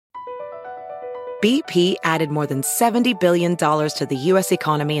BP added more than $70 billion to the U.S.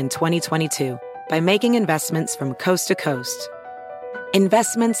 economy in 2022 by making investments from coast to coast.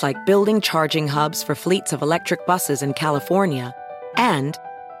 Investments like building charging hubs for fleets of electric buses in California and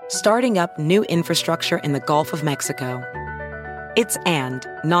starting up new infrastructure in the Gulf of Mexico. It's and,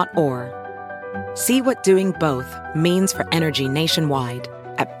 not or. See what doing both means for energy nationwide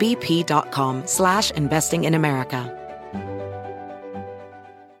at bp.com/investing in America.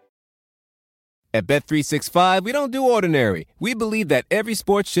 At Bet365, we don't do ordinary. We believe that every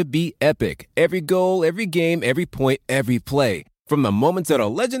sport should be epic. Every goal, every game, every point, every play. From the moments that are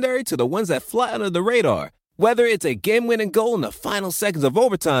legendary to the ones that fly under the radar. Whether it's a game-winning goal in the final seconds of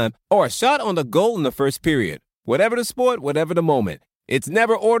overtime or a shot on the goal in the first period. Whatever the sport, whatever the moment. It's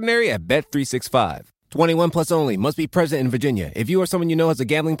never ordinary at Bet365. 21 plus only. Must be present in Virginia. If you or someone you know has a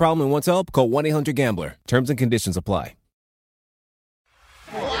gambling problem and wants help, call 1-800-GAMBLER. Terms and conditions apply.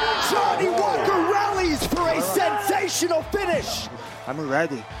 Johnny Walker rallies for a sensational finish. I'm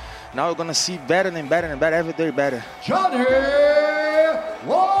ready. Now we're going to see better and better and better, every day better. Johnny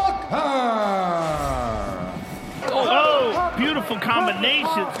Walker. Oh, beautiful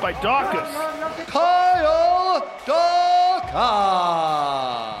combinations by Dawkins. Kyle Dawkins.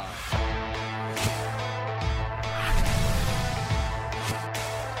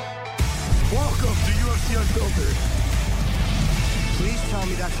 Welcome to UFC Unfiltered. Please tell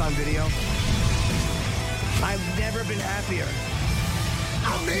me that's on video. I've never been happier.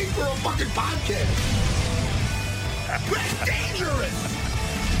 I'm made for a fucking podcast. That's dangerous.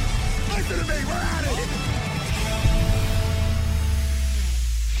 Listen to me, we're at it.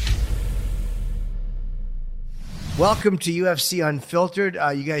 Welcome to UFC Unfiltered.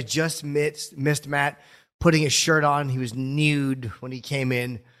 You guys just missed Matt putting his shirt on. He was nude when he came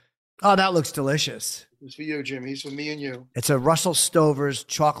in. Oh, that looks delicious. It's for you, Jim. He's for me and you. It's a Russell Stover's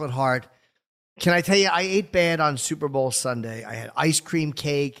chocolate heart. Can I tell you, I ate bad on Super Bowl Sunday. I had ice cream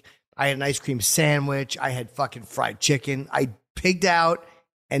cake. I had an ice cream sandwich. I had fucking fried chicken. I pigged out,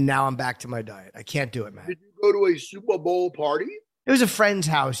 and now I'm back to my diet. I can't do it, man. Did you go to a Super Bowl party? It was a friend's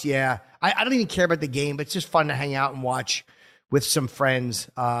house, yeah. I don't even care about the game, but it's just fun to hang out and watch with some friends.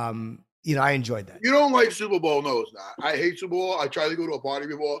 I enjoyed that. You don't like Super Bowl? No, it's not. I hate Super Bowl. I tried to go to a party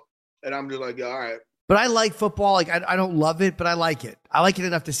before, and I'm just like, yeah, all right. But I like football. Like I don't love it, but I like it. I like it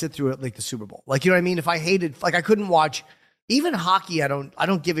enough to sit through it like the Super Bowl. Like, you know what I mean? If I hated, like I couldn't watch even hockey. I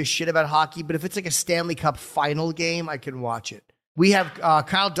don't give a shit about hockey, but if it's like a Stanley Cup final game, I can watch it. We have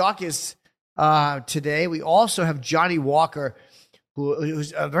Kyle Dawkins today. We also have Johnny Walker,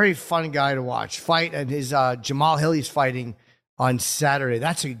 who's a very fun guy to watch fight, and his Jamal Hill he's fighting on Saturday.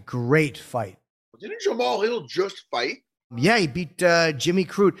 That's a great fight. Didn't Jamal Hill just fight? Yeah, he beat Jimmy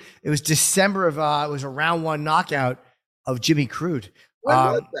Crute. It was December of it was a round one knockout of Jimmy Crute. When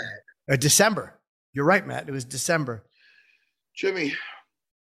was that? December. You're right, Matt. It was December. Jimmy,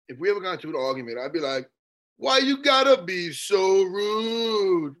 if we ever got into an argument, I'd be like, why you gotta be so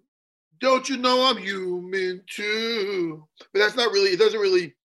rude? Don't you know I'm human too? But that's not really, it doesn't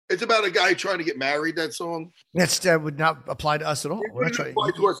really, it's about a guy trying to get married, that song. That would not apply to us at all. It doesn't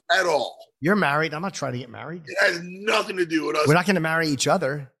apply to us at all. You're married. I'm not trying to get married. It has nothing to do with us. We're not going to marry each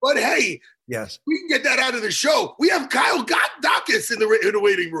other. But hey, yes, we can get that out of the show. We have Kyle Dawkins in the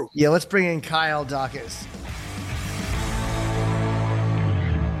waiting room. Yeah, let's bring in Kyle Dawkins.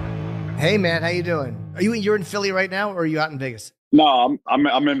 Hey, man, how you doing? You're in Philly right now, or are you out in Vegas? No,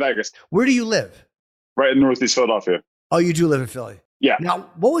 I'm in Vegas. Where do you live? Right in Northeast Philadelphia. Oh, you do live in Philly. Yeah. Now,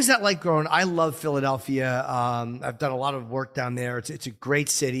 what was that like growing? I love Philadelphia. I've done a lot of work down there. It's a great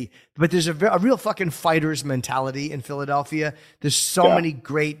city, but there's a real fucking fighter's mentality in Philadelphia. There's so many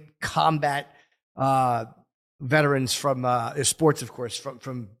great combat veterans from sports, of course,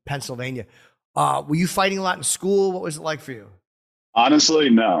 from Pennsylvania. Were you fighting a lot in school? What was it like for you? Honestly,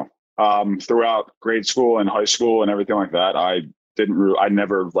 no. Throughout grade school and high school and everything like that, I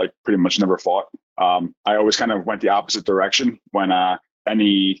never pretty much never fought. I always kind of went the opposite direction when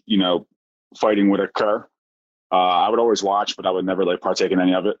any, fighting would occur. I would always watch, but I would never partake in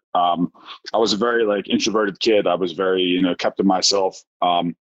any of it. I was a very introverted kid. I was very, kept to myself.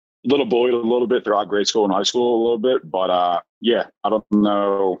 Little bullied a little bit throughout grade school and high school a little bit, but I don't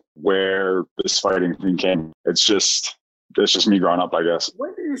know where this fighting thing came. It's just me growing up, I guess.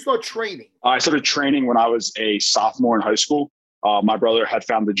 When did you start training? I started training when I was a sophomore in high school. My brother had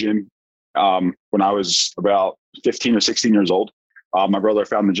found the gym when I was about 15 or 16 years old. My brother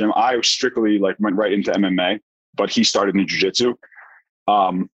found the gym. I strictly went right into MMA, but he started in jiu-jitsu.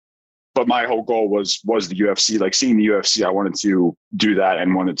 But my whole goal was the UFC. Seeing the UFC, I wanted to do that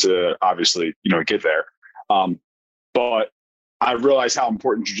and wanted to obviously, get there. But I realized how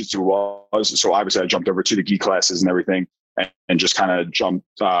important jiu-jitsu was. So obviously I jumped over to the gi classes and everything and just kind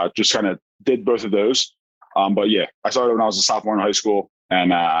of did both of those. But yeah, I started when I was a sophomore in high school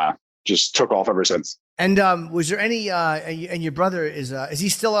and just took off ever since. And was there any, and your brother is he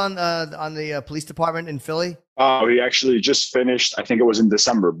still on the police department in Philly? Oh, he actually just finished, I think it was in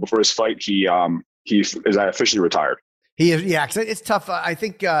December before his fight. He is officially retired. Yeah, 'cause it's tough. I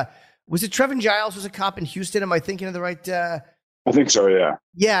think, was it Trevin Giles was a cop in Houston? Am I thinking of the right? I think so, yeah.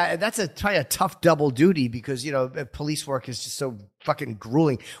 Yeah, that's probably a tough double duty because, police work is just so fucking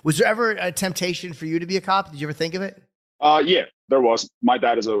grueling. Was there ever a temptation for you to be a cop? Did you ever think of it? Yeah, there was. My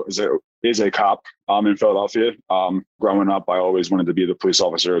dad is a cop in Philadelphia. Growing up, I always wanted to be the police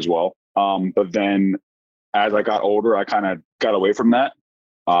officer as well. But then as I got older, I kind of got away from that.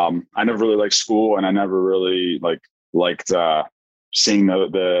 I never really liked school, and I never really liked seeing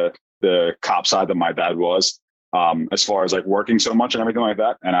the cop side that my dad was. As far as working so much and everything like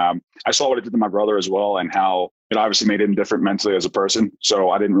that. And I saw what it did to my brother as well and how it obviously made him different mentally as a person. So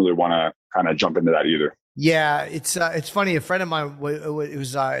I didn't really want to kind of jump into that either. Yeah, it's funny. A friend of mine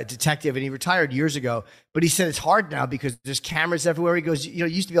was a detective and he retired years ago, but he said it's hard now because there's cameras everywhere. He goes, you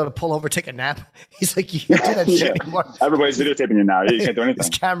used to be able to pull over, take a nap. He's like, you can't do that shit anymore. Everybody's videotaping you now. You can't do anything.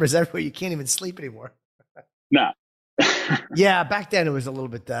 There's cameras everywhere. You can't even sleep anymore. No. Yeah, back then it was a little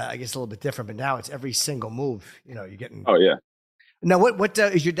bit, I guess, a little bit different. But now it's every single move. You're getting. Oh yeah. Now, what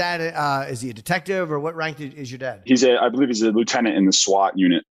is your dad? Is he a detective or what rank is your dad? I believe he's a lieutenant in the SWAT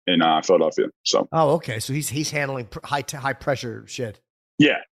unit in Philadelphia. So. Oh, okay. So he's handling high pressure shit.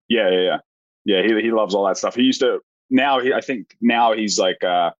 Yeah. Yeah. He loves all that stuff. He used to. I think he's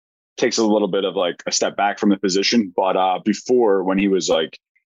takes a little bit of a step back from the position, but before when he was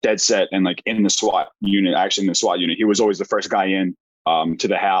dead set and in the SWAT unit, he was always the first guy in to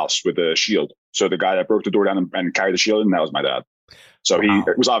the house with a shield. So the guy that broke the door down and carried the shield, and that was my dad. So he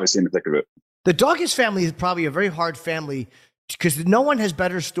was obviously in the thick of it. The Daukaus family is probably a very hard family because no one has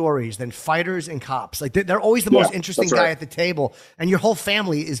better stories than fighters and cops. They're always the most interesting guy at the table, and your whole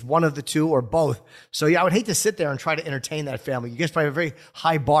family is one of the two or both. So yeah, I would hate to sit there and try to entertain that family. You guys probably have a very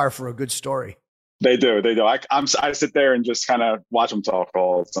high bar for a good story. They do. I sit there and just kind of watch them talk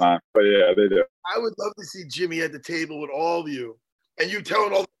all the time. But yeah, they do. I would love to see Jimmy at the table with all of you, and you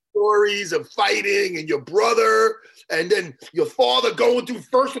telling all the stories of fighting and your brother, and then your father going through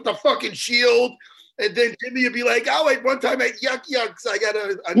first with the fucking shield, and then Jimmy would be like, "Oh, wait, one time at Yucks, I got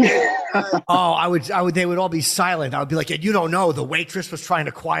a." Oh, I would. They would all be silent. I would be like, "You don't know, the waitress was trying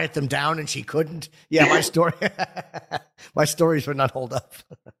to quiet them down, and she couldn't." Yeah, my story. My stories would not hold up.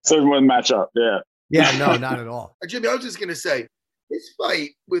 So it wouldn't match up. Yeah. Yeah, no, not at all. Jimmy, I was just going to say, his fight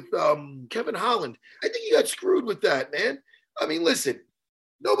with Kevin Holland, I think he got screwed with that, man. I mean, listen,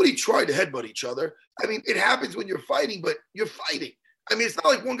 nobody tried to headbutt each other. I mean, it happens when you're fighting, but you're fighting. I mean, it's not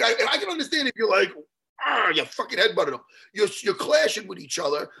like one guy, and I can understand if you're like, you fucking headbutted him. You're clashing with each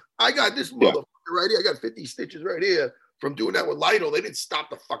other. I got this motherfucker right here. I got 50 stitches right here from doing that with Lytle. They didn't stop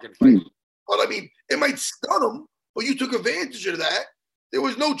the fucking fight. But I mean, it might stun him, but you took advantage of that. There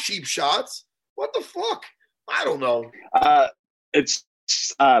was no cheap shots. What the fuck? I don't know. I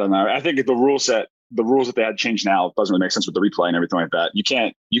don't know. I think the rules that they had changed now doesn't really make sense with the replay and everything like that. You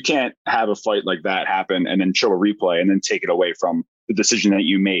can't have a fight like that happen and then show a replay and then take it away from the decision that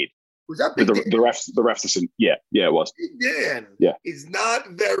you made. Was that the ref's decision? Yeah, it was. Dan is not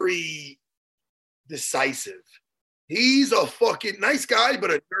very decisive. He's a fucking nice guy,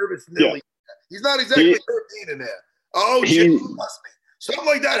 but a nervous nilly. Yeah. He's not exactly 13 in there. Oh, shit, he must be. Something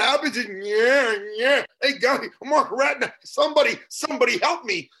like that happens, and hey, guy, Mark Ratner, somebody help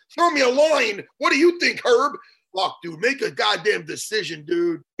me. Throw me a line. What do you think, Herb? Fuck, dude, make a goddamn decision,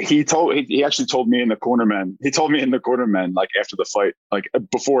 dude. He actually told me in the cornerman. He told me in the cornerman, after the fight,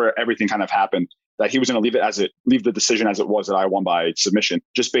 before everything kind of happened, that he was going to leave the decision as it was, that I won by submission,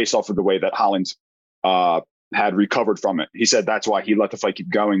 just based off of the way that Holland had recovered from it. He said that's why he let the fight keep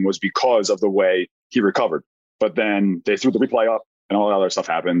going, was because of the way he recovered. But then they threw the replay up, and all that other stuff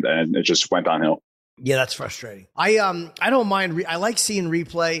happened, and it just went downhill. Yeah, that's frustrating. I don't mind. I like seeing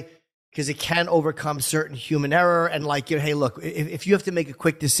replay because it can overcome certain human error. And hey, look, if you have to make a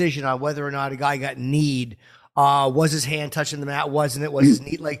quick decision on whether or not a guy got kneed, was his hand touching the mat? Wasn't it? Was his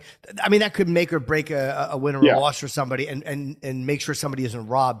knee that could make or break a win or a loss for somebody, and make sure somebody isn't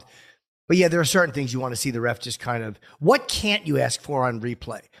robbed. But yeah, there are certain things you want to see the ref just kind of. What can't you ask for on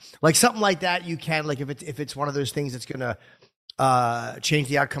replay? Something like that, you can. If it's one of those things that's gonna change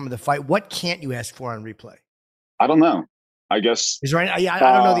the outcome of the fight. What can't you ask for on replay? I don't know. I guess. Is there any, I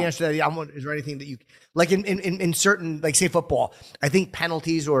don't know the answer to that. Is there anything that you like in certain, like say football? I think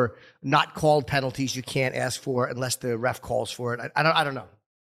penalties or not called penalties you can't ask for unless the ref calls for it. I don't know.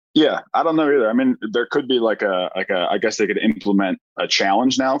 Yeah, I don't know either. I mean, there could be like I guess they could implement a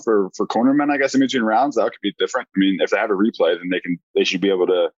challenge now for cornermen. I guess in between rounds that could be different. I mean, if they have a replay, then they should be able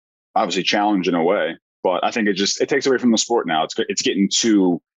to obviously challenge in a way. But I think it takes away from the sport now. It's getting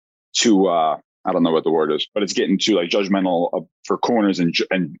too I don't know what the word is, but it's getting too like judgmental for corners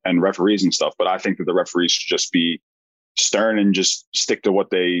and referees and stuff. But I think that the referees should just be stern and just stick to what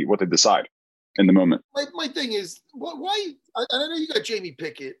they decide in the moment. My thing is, why? I know you got Jamie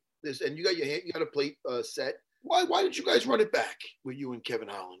Pickett, and you got a plate set. Why didn't you guys run it back with you and Kevin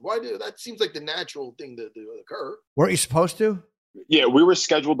Holland? That seems like the natural thing to occur. Weren't you supposed to? Yeah, we were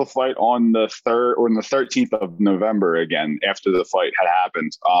scheduled to fight on the 3rd or the 13th of November again after the fight had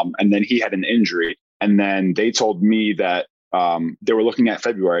happened. And then he had an injury. And then they told me that they were looking at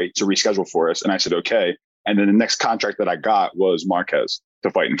February to reschedule for us. And I said, okay. And then the next contract that I got was Marquez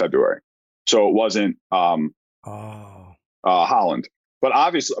to fight in February. So it wasn't Holland. But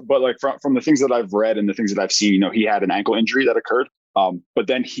obviously, like from the things that I've read and the things that I've seen, he had an ankle injury that occurred. But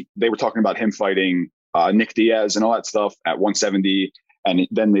then they were talking about him fighting Nick Diaz and all that stuff at 170. And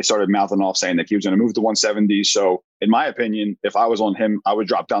then they started mouthing off saying that he was going to move to 170. So in my opinion, if I was on him, I would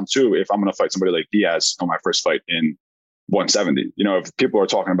drop down too if I'm going to fight somebody like Diaz on my first fight in 170. If people are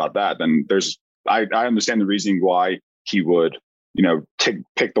talking about that, then I understand the reasoning why he would,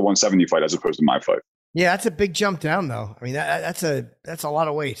 pick the 170 fight as opposed to my fight. Yeah, that's a big jump down, though. I mean, that's a lot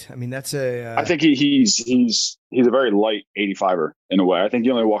of weight. I mean, I think he's a very light 85er in a way. I think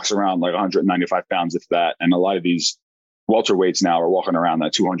he only walks around like 195 pounds, if that. And a lot of these welterweights now are walking around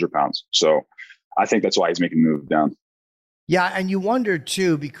that 200 pounds. So I think that's why he's making the move down. Yeah, and you wonder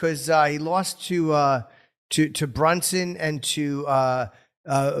too because he lost to Brunson and to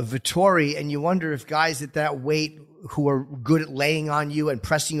Vettori, and you wonder if guys at that weight who are good at laying on you and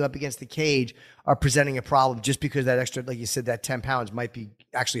pressing you up against the cage are presenting a problem just because that extra, like you said, that 10 pounds might be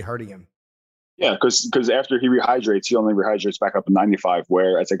actually hurting him. Yeah, because after he rehydrates, he only rehydrates back up to 95,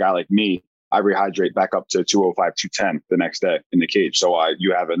 whereas a guy like me, I rehydrate back up to 205, 210 the next day in the cage. So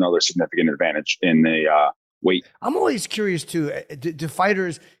you have another significant advantage in the weight. I'm always curious too, do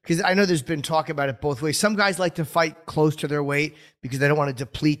fighters, because I know there's been talk about it both ways. Some guys like to fight close to their weight because they don't want to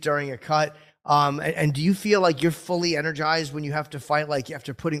deplete during a cut. And do you feel like you're fully energized when you have to fight, like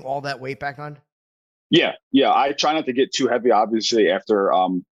after putting all that weight back on? Yeah. I try not to get too heavy, obviously, after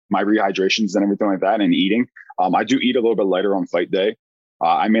my rehydrations and everything like that and eating. I do eat a little bit lighter on fight day.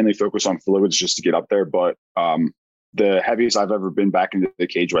 I mainly focus on fluids just to get up there. But the heaviest I've ever been back into the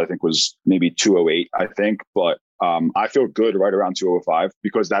cage, I think was maybe 208, I think. But I feel good right around 205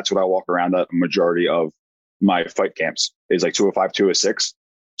 because that's what I walk around at a majority of my fight camps is like 205, 206.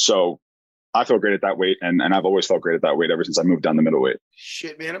 So I feel great at that weight, and I've always felt great at that weight ever since I moved down the middleweight.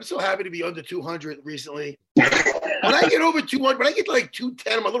 Shit, man, I'm so happy to be under 200 recently. When I get over 200, when I get to like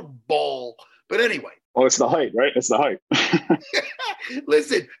 210, I'm a little ball. But anyway. Well, it's the height, right? It's the height.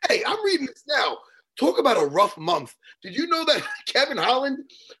 Listen, hey, I'm reading this now. Talk about a rough month. Did you know that Kevin Holland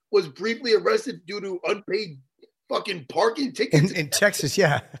was briefly arrested due to unpaid fucking parking tickets? In Texas,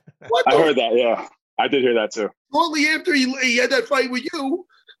 yeah. I heard that, yeah. I did hear that too. Shortly after he had that fight with you,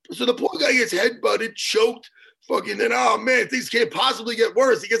 so the poor guy gets headbutted, choked, fucking, then, oh man, things can't possibly get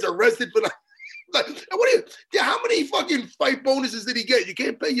worse. He gets arrested for that. How many fucking fight bonuses did he get? You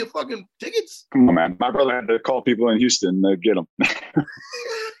can't pay your fucking tickets? Come on, man. My brother had to call people in Houston to get them.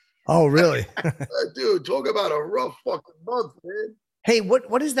 Oh, really? Dude, talk about a rough fucking month, man. Hey,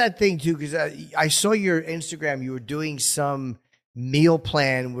 what is that thing, too? Because I saw your Instagram. You were doing some meal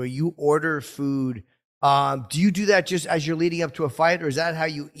plan where you order food. Do you do that just as you're leading up to a fight, or is that how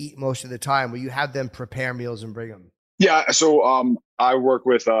you eat most of the time, where you have them prepare meals and bring them? Yeah, so I work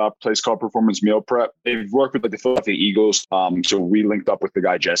with a place called Performance Meal Prep. They've worked with the Philadelphia Eagles. So we linked up with the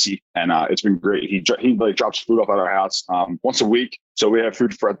guy Jesse, and it's been great. He like drops food off at our house once a week. So we have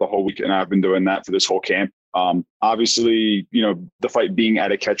food for the whole week, and I've been doing that for this whole camp. Obviously, the fight being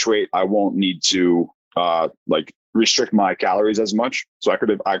at a catch weight, I won't need to restrict my calories as much. So I could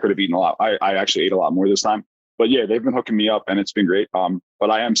have eaten a lot. I actually ate a lot more this time. But yeah, they've been hooking me up, and it's been great.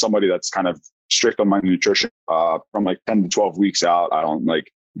 But I am somebody that's kind of strict on my nutrition. From like 10 to 12 weeks out, I don't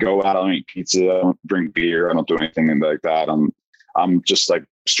like go out. I don't eat pizza. I don't drink beer. I don't do anything like that. I'm just like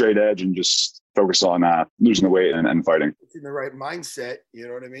straight edge and just focus on losing the weight and fighting. It's in the right mindset. You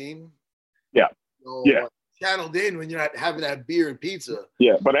know what I mean? Yeah. So, yeah. Channeled in when you're not having that beer and pizza.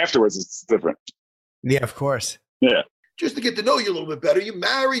 Yeah, but afterwards it's different. Yeah, of course. Yeah. Just to get to know you a little bit better. You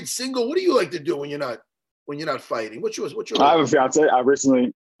married, single? What do you like to do when you're not when you're not fighting? What's yours? I have a fiance. I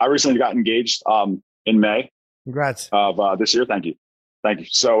recently got engaged in May Congrats. of this year. Thank you.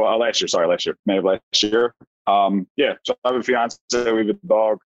 So last year, May of last year. So I have a fiance. We have a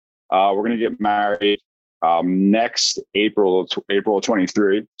dog. We're gonna get married next April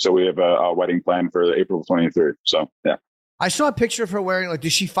 23. So we have a wedding plan for April 23. So yeah. I saw a picture of her wearing, like,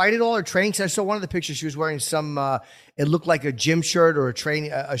 did she fight at all or train? 'Cause I saw one of the pictures. She was wearing some, it looked like a gym shirt or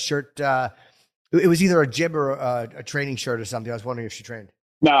a shirt. It was either a gym or a training shirt or something. I was wondering if she trained.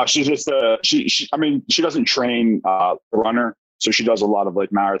 No, she's just, she doesn't train runner. So she does a lot of like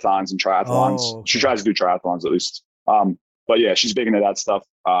marathons and triathlons. Oh, okay. She tries to do triathlons at least. But yeah, she's big into that stuff.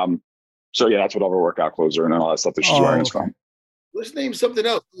 So yeah, that's what all her workout clothes are and all that stuff that she's wearing is fun. Let's name something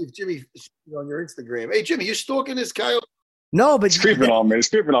else. If Jimmy on your Instagram. Hey, Jimmy, you stalking this Kyle? No, but It's creeping on me. It's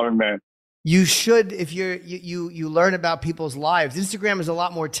creeping on me, man. you should, if you learn about people's lives. Instagram is a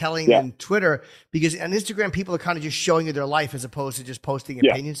lot more telling than Twitter, because on Instagram, people are kind of just showing you their life as opposed to just posting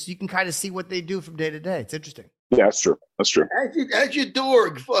opinions. So you can kind of see what they do from day to day. It's interesting. Yeah, that's true. That's true. As your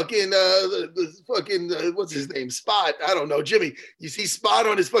dog, fucking, what's his name? Spot. I don't know. Jimmy, you see Spot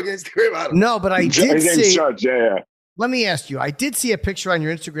on his fucking Instagram? I don't know. No, but I did His name's see. Judge. Yeah. Let me ask you. I did see a picture on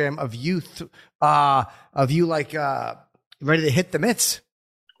your Instagram of you, ready to hit the mitts.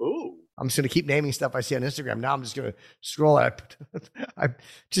 Ooh. I'm just going to keep naming stuff I see on Instagram. Now I'm just going to scroll. I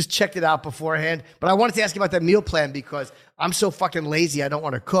just checked it out beforehand. But I wanted to ask you about that meal plan because I'm so fucking lazy. I don't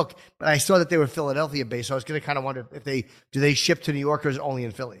want to cook. But I saw that they were Philadelphia based. So I was going to kind of wonder if do they ship to New York or is it only in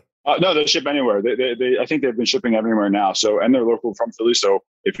Philly? No, they ship anywhere. They I think they've been shipping everywhere now. So, and they're local from Philly. So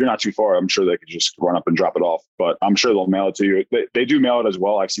if you're not too far, I'm sure they could just run up and drop it off. But I'm sure they'll mail it to you. They do mail it as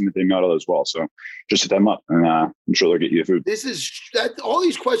well. I've seen that they mail it as well. So just hit them up, and I'm sure they'll get you the food. This is that. All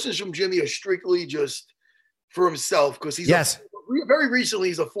these questions from Jimmy are strictly just for himself because he's very recently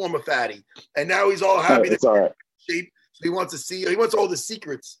he's a former fatty, and now he's all happy. It's all right. Shape. So he wants to see. He wants all the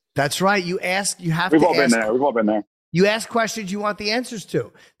secrets. That's right. You ask. You have We've to. all been there. We've all been there. You ask questions you want the answers to.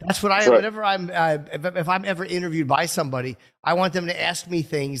 That's what I. Right. Whenever if I'm ever interviewed by somebody, I want them to ask me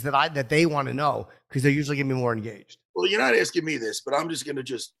things that they want to know because they're usually going to be more engaged. Well, you're not asking me this, but I'm just going to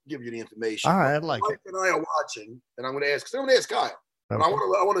just give you the information. All right, I'd like Mike it. and I are watching, and I'm going to ask. Because I'm going to ask Kyle. And I Okay.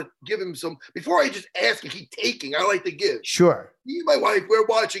 want to give him some. Before I just ask and keep taking, I like to give. Sure. Me and my wife, we're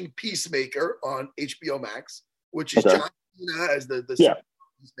watching Peacemaker on HBO Max, which is Okay. John Cena as the Yeah.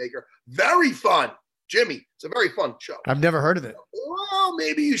 Peacemaker. Very fun. Jimmy, it's a very fun show. I've never heard of it. Well,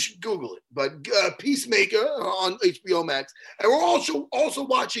 maybe you should Google it. But Peacemaker on HBO Max. And we're also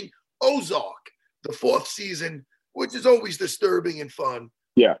watching Ozark, the 4th season, which is always disturbing and fun.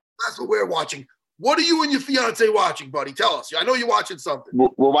 Yeah. That's what we're watching. What are you and your fiance watching, buddy? Tell us. I know you're watching something.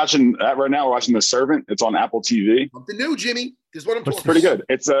 We're watching right now. We're watching The Servant. It's on Apple TV. Something new, Jimmy. This is what I'm talking Pretty about. good.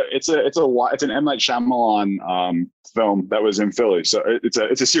 It's an M. Night Shyamalan film that was in Philly. So it's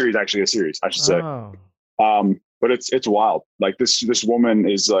a series, actually, I should say. Oh. But it's wild. Like this woman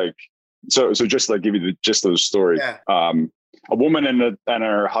is like so just like give you the gist of the story. Yeah. A woman and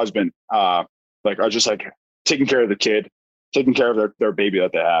her husband are just like taking care of the kid, taking care of their baby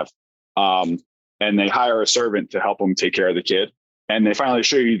that they have. And they hire a servant to help them take care of the kid. And they finally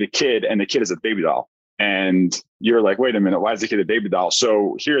show you the kid, and the kid is a baby doll. And you're like, wait a minute, why is the kid a baby doll?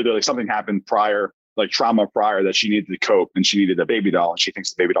 So here, they're like, something happened prior, like trauma prior, that she needed to cope, and she needed a baby doll, and she thinks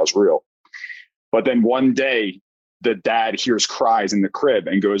the baby doll's real. But then one day, the dad hears cries in the crib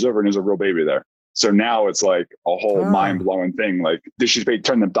and goes over, and there's a real baby there. So now it's like a whole mind-blowing thing. Like, did she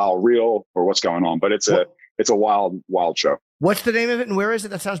turn the doll real, or what's going on? But it's a wild, wild show. What's the name of it and where is it?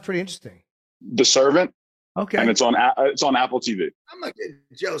 That sounds pretty interesting. The Servant. Okay. And it's on Apple TV. I'm not getting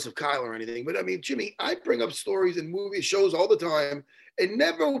jealous of Kyle or anything, but I mean, Jimmy, I bring up stories and movie shows all the time, and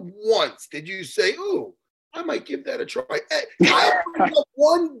never once did you say, "Oh, I might give that a try." Kyle brings up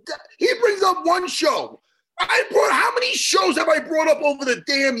he brings up one show. How many shows have I brought up over the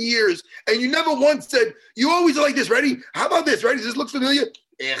damn years? And you never once said, you always are like this, ready? How about this, ready? Does this look familiar?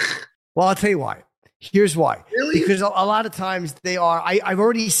 Ugh. Well, I'll tell you why. Here's why. Really? Because a lot of times they are. I've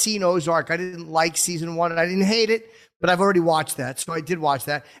already seen Ozark. I didn't like season 1 and I didn't hate it, but I've already watched that. So I did watch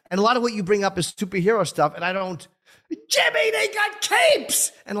that. And a lot of what you bring up is superhero stuff. And I don't, Jimmy, they got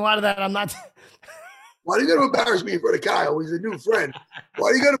capes. And a lot of that I'm not. Why do you got to embarrass me in front of Kyle? He's a new friend.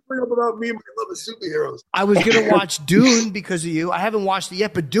 Why do you got to bring up about me and my love of superheroes? I was going to watch Dune because of you. I haven't watched it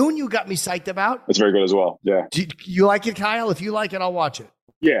yet, but Dune you got me psyched about. It's very good as well. Yeah. Do you like it, Kyle? If you like it, I'll watch it.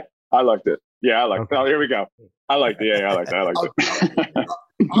 Yeah, I liked it. Yeah, I liked Okay. it. Oh, here we go. I liked it. Yeah, I liked it.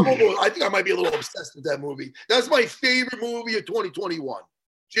 I think I might be a little obsessed with that movie. That's my favorite movie of 2021.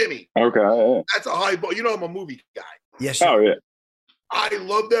 Jimmy, Okay. Yeah. that's a high bar. You know I'm a movie guy. Yes. Oh, yeah. I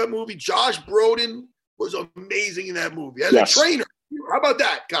love that movie. Josh Brolin was amazing in that movie. As Yes. a trainer. How about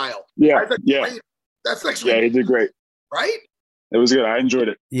that, Kyle? Yeah, As a yeah. trainer, that's actually Yeah, he did great. right? It was good. I enjoyed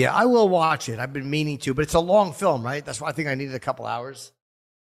it. Yeah, I will watch it. I've been meaning to, but it's a long film, right? That's why I think I needed a couple hours.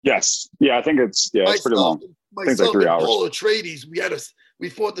 Yes. Yeah, I think it's pretty long. I think it's like Myself 3 and hours. Paul Atreides, we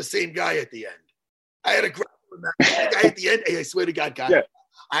fought the same guy at the end. I had a grappling match. The guy at the end, hey, I swear to God, Kyle. Yeah.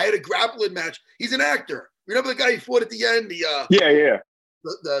 I had a grappling match. He's an actor. Remember the guy he fought at the end? Yeah.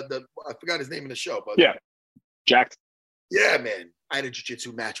 The I forgot his name in the show, but Yeah. Jacked. yeah, man. I had a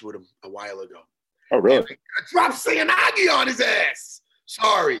jiu-jitsu match with him a while ago. Oh, really? And I dropped Sayanagi on his ass.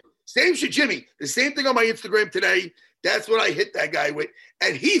 Sorry. Same shit, Jimmy. The same thing on my Instagram today. That's what I hit that guy with.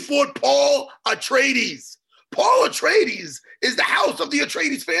 And he fought Paul Atreides. Paul Atreides is the house of the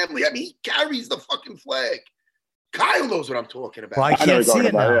Atreides family. I mean, he carries the fucking flag. Kyle knows what I'm talking about. Well, I I know can't what you're see talking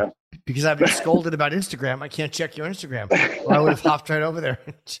it now about, because I've been scolded about Instagram. I can't check your Instagram. Or I would have hopped right over there.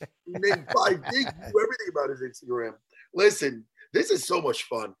 He made 5 gigs, knew everything about his Instagram. Listen, this is so much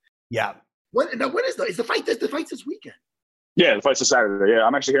fun. Yeah. When is the fight? The fight's this weekend. Yeah, the fight's this Saturday. Yeah,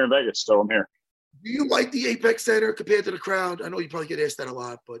 I'm actually here in Vegas, so I'm here. Do you like the Apex Center compared to the crowd? I know you probably get asked that a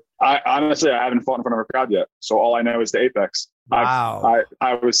lot, but I honestly haven't fought in front of a crowd yet, so all I know is the Apex. Wow.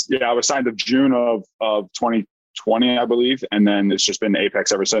 I was signed of June of 2020, I believe, and then it's just been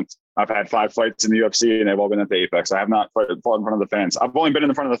Apex ever since. I've had 5 fights in the UFC, and they've all been at the Apex. I have not fought in front of the fans. I've only been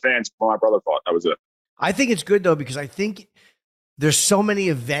in front of the fans when my brother fought. That was it. I think it's good, though, because I think there's so many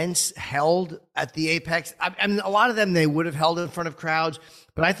events held at the Apex. I mean, a lot of them they would have held in front of crowds,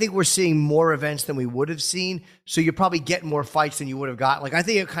 but I think we're seeing more events than we would have seen. So you're probably getting more fights than you would have got. Like, I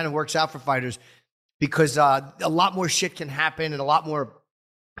think it kind of works out for fighters because a lot more shit can happen and a lot more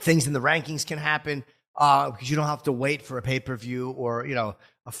things in the rankings can happen because you don't have to wait for a pay-per-view or,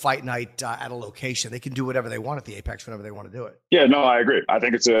 a fight night at a location. They can do whatever they want at the Apex whenever they want to do it. Yeah, no, I agree. I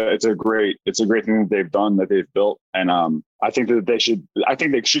think it's a great thing that they've done, that they've built, and I think that they should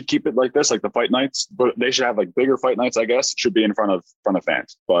keep it like this, like the fight nights, but they should have like bigger fight nights. I guess should be in front of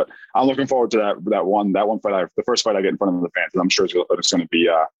fans. But I'm looking forward to that one fight. The first fight I get in front of the fans, and I'm sure it's going to be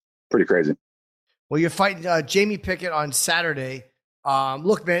pretty crazy. Well, you're fighting Jamie Pickett on Saturday.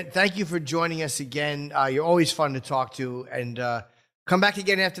 Look, man, thank you for joining us again. You're always fun to talk to, and come back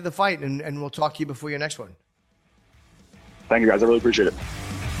again after the fight, and we'll talk to you before your next one. Thank you, guys. I really appreciate it.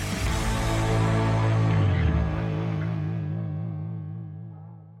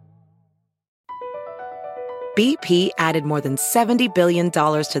 BP added more than $70 billion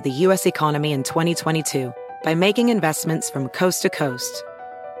to the U.S. economy in 2022 by making investments from coast to coast.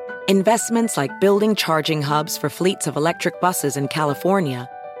 Investments like building charging hubs for fleets of electric buses in California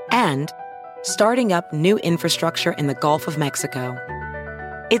and starting up new infrastructure in the Gulf of Mexico.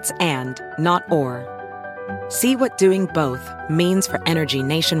 It's and, not or. See what doing both means for energy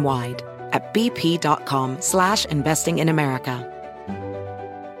nationwide at bp.com/investing in America.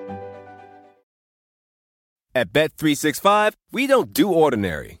 At Bet365, we don't do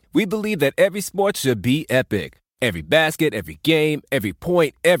ordinary. We believe that every sport should be epic. Every basket, every game, every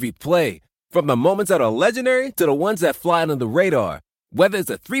point, every play. From the moments that are legendary to the ones that fly under the radar. Whether it's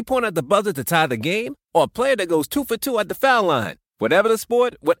a three-pointer at the buzzer to tie the game or a player that goes 2 for 2 at the foul line. Whatever the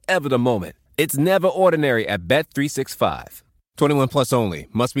sport, whatever the moment. It's never ordinary at Bet365. 21 plus only.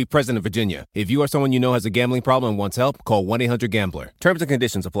 Must be present in Virginia. If you or someone you know has a gambling problem and wants help, call 1-800-GAMBLER. Terms and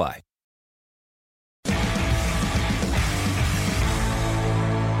conditions apply.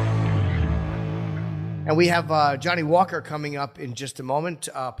 And we have Johnny Walker coming up in just a moment,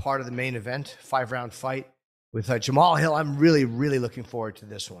 part of the main event, 5-round fight with Jamal Hill. I'm really, really looking forward to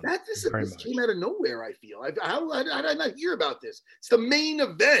this one. This came out of nowhere, I feel. How did I not hear about this? It's the main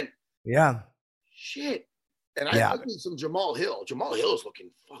event. Yeah. Shit. And I need some Jamal Hill. Jamal Hill is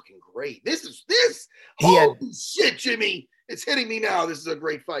looking fucking great. Holy shit, Jimmy. It's hitting me now. This is a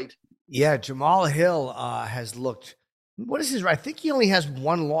great fight. Yeah, Jamal Hill has looked... What is his? I think he only has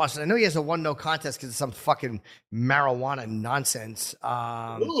one loss. I know he has a 1-no contest because of some fucking marijuana nonsense.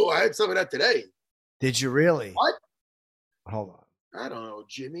 I had some of that today. Did you really? What? Hold on. I don't know,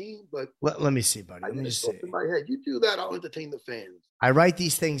 Jimmy, but let me see, buddy. Let me just see. In my head, you do that, I'll entertain the fans. I write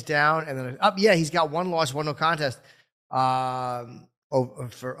these things down, and then he's got 1 loss, 1-no contest. With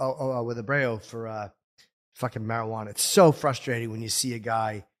Abreu for fucking marijuana. It's so frustrating when you see a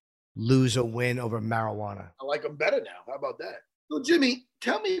guy lose a win over marijuana. I like him better now. How about that? So, Jimmy,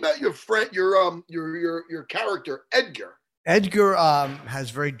 tell me about your friend, your character, Edgar. Edgar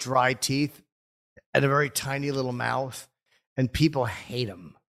has very dry teeth and a very tiny little mouth, and people hate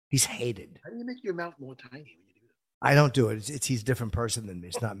him. He's hated. How do you make your mouth more tiny when you do that? I don't do it. He's a different person than me.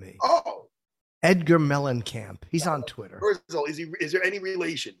 It's not me. Oh. Edgar Mellencamp. He's on Twitter. First of all, is there any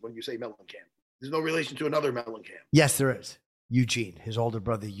relation when you say Mellencamp? There's no relation to another Mellencamp. Yes, there is. Eugene, his older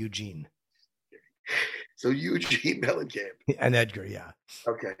brother, Eugene. So Eugene Mellencamp. And Edgar, yeah.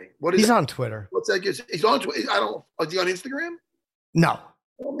 Okay. What is He's that? on Twitter. What's that? He's on Twitter. Is he on Instagram? No.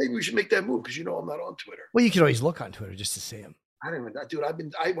 Well, maybe we should make that move because I'm not on Twitter. Well, you can always look on Twitter just to see him. I don't even, dude.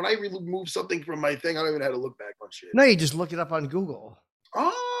 When I remove something from my thing, I don't even know how to look back on shit. No, you just look it up on Google.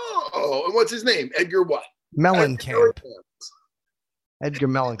 Oh, and what's his name? Edgar what? Mellencamp. Edgar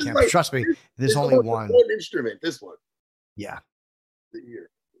Mellencamp. Right. Trust me, there's only one. Instrument. This one. Yeah.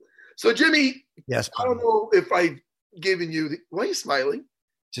 So Jimmy, Yes. I don't know if I've given you. Why are you smiling?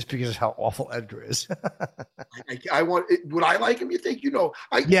 Just because of how awful Edgar is. I want. Would I like him? You think?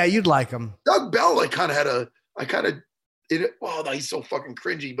 Yeah, you'd like him. Doug Bell. Well, he's so fucking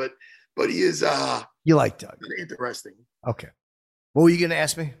cringy, but he is. You like Doug? Interesting. Okay. What were you going to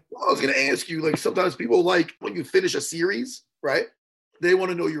ask me? Well, I was going to ask you. Like sometimes people like when you finish a series, right? They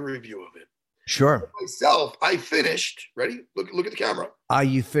want to know your review of it. Sure. Myself, I finished. Ready? Look at the camera.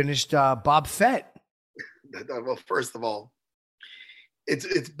 You finished Bob Fett. Well, first of all, it's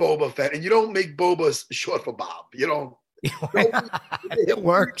Boba Fett, and you don't make Boba short for Bob. You don't. It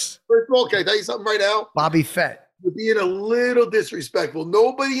works. First of all, can I tell you something right now? Bobby Fett. You're being a little disrespectful.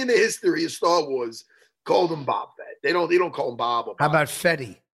 Nobody in the history of Star Wars called him Bob Fett. They don't call him Bob. Or Bob. How about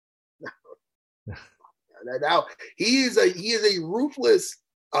Fetty? Now he is a ruthless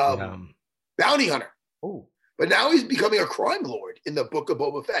bounty hunter. Oh, but now he's becoming a crime lord in the book of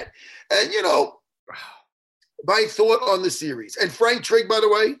Boba Fett. And my thought on the series. And Frank Trigg, by the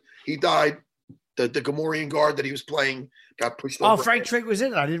way, he died. The Gamorrean guard that he was playing got pushed over. Oh, Frank Trigg was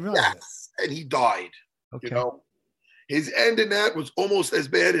in it. I didn't realize that. Yes, and he died. Okay. His end in that was almost as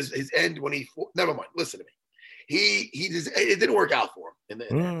bad as his end when he. Never mind. Listen to me. It didn't work out for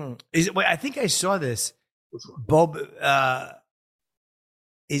him. Wait, I think I saw this. Bob. I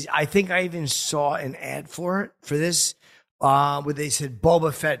think I even saw an ad for this, where they said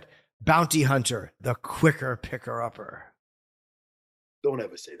Boba Fett bounty hunter, the quicker picker upper. Don't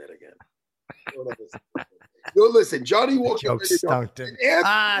ever say that again. Listen, Johnny Walker. Joke stunk.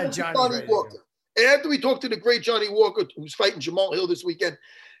 Johnny Walker. After we talk to the great Johnny Walker, who's fighting Jamal Hill this weekend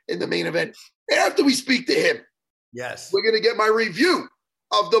in the main event, after we speak to him, yes, we're going to get my review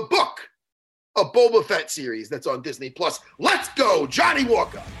of the book of Boba Fett series that's on Disney Plus. Let's go, Johnny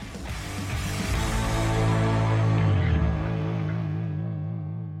Walker.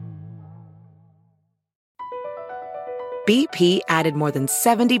 BP added more than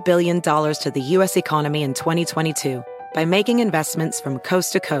 $70 billion to the U.S. economy in 2022 by making investments from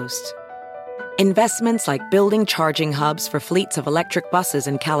coast to coast. Investments like building charging hubs for fleets of electric buses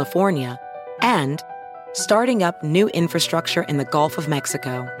in California and starting up new infrastructure in the Gulf of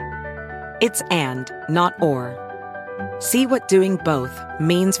Mexico. It's and, not or. See what doing both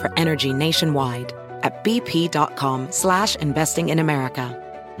means for energy nationwide at bp.com/investing in America.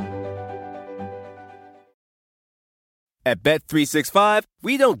 At Bet365,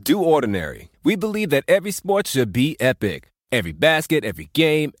 we don't do ordinary. We believe that every sport should be epic. Every basket, every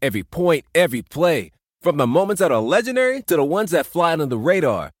game, every point, every play. From the moments that are legendary to the ones that fly under the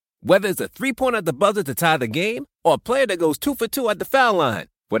radar. Whether it's a three-pointer at the buzzer to tie the game or a player that goes 2 for 2 at the foul line.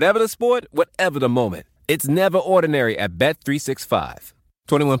 Whatever the sport, whatever the moment. It's never ordinary at Bet365.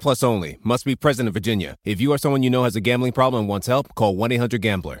 21 plus only. Must be present in Virginia. If you or someone you know has a gambling problem and wants help, call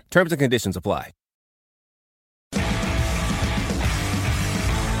 1-800-GAMBLER. Terms and conditions apply.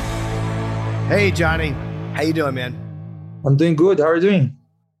 Hey, Johnny. How you doing, man? I'm doing good. How are you doing?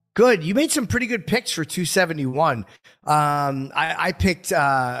 Good. You made some pretty good picks for 271. I picked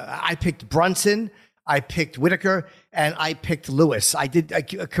Brunson, I picked Whitaker, and I picked Lewis. I did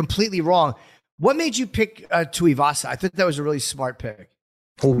completely wrong. What made you pick Tuivasa? I thought that was a really smart pick.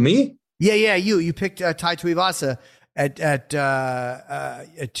 Who, me? Yeah. You picked Tai Tuivasa at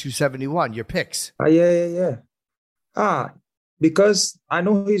 271. Your picks. Yeah. Because I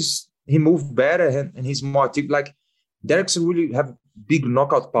know he moved better and he's more active. Like Derek's really have big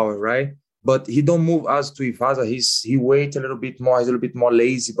knockout power, right? But he don't move as Tuivasa. He waits a little bit more. He's a little bit more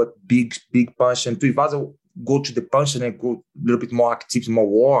lazy, but big punch. And Tuivasa go to the punch and then go a little bit more active, more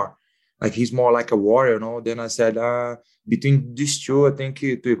war. Like he's more like a warrior, Then I said, between these two, I think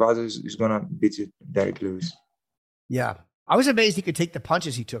Tuivasa is gonna beat Derek Lewis. Yeah. I was amazed he could take the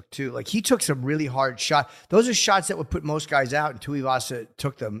punches he took too. Like he took some really hard shots. Those are shots that would put most guys out, and Tuivasa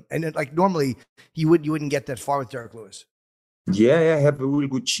took them. And normally you wouldn't get that far with Derek Lewis. Yeah, I have a really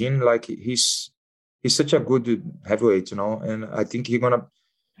good chin. Like he's such a good heavyweight, And I think he's gonna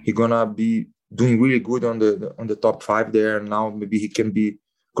be doing really good on the top 5 there. And now maybe he can be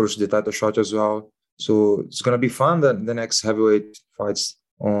close to the title shot as well. So it's gonna be fun the next heavyweight fights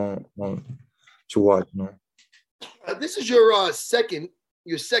on watch. You know? This is your second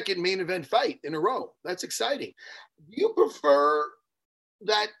main event fight in a row. That's exciting. Do you prefer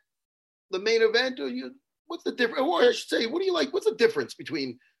that the main event, or what's the difference? Or I should say, what do you like? What's the difference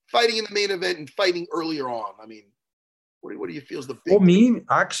between fighting in the main event and fighting earlier on? I mean, what do you feel is the big? For me,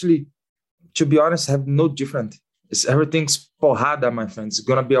 actually, to be honest, I have no different. Everything's porrada, my friend. It's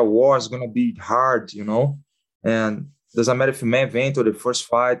gonna be a war. It's gonna be hard, you know. And doesn't matter if main event or the first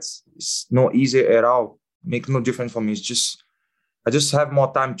fights. It's not easy at all. Makes no difference for me. It's just I just have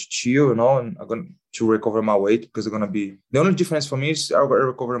more time to chill, you know, and I'm going to recover my weight because it's going to be... The only difference for me is I'll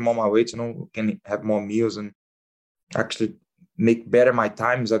recover more my weight, you know, can have more meals and actually make better my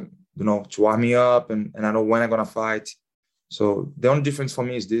times, you know, to warm me up and I know when I'm going to fight. So the only difference for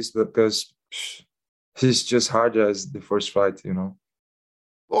me is this, because it's just harder as the first fight, you know.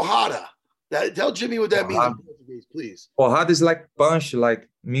 Porrada. Tell Jimmy what that means in Portuguese, please. Porrada is like punch,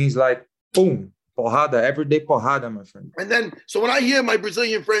 means boom. Porrada, everyday porrada, my friend. And then, so when I hear my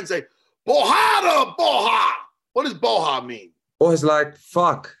Brazilian friends say, porrada, porra, what does porra mean? Oh, it's like,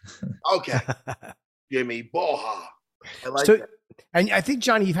 fuck. Okay. Jimmy, porra. I like so, that. And I think,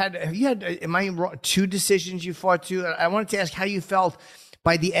 Johnny, have you had, am I wrong, 2 decisions you fought to? I wanted to ask how you felt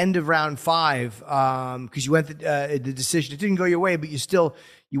by the end of round 5, because you went the decision. It didn't go your way, but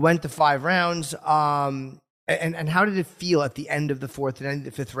you went to 5 rounds. And how did it feel at the end of the 4th and end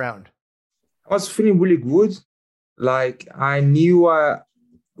of the 5th round? I was feeling really good. I knew it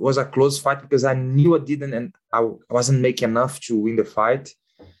was a close fight because I knew I didn't, and I wasn't making enough to win the fight.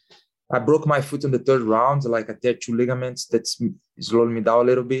 I broke my foot in the 3rd round, I tear 2 ligaments. That's slowed me down a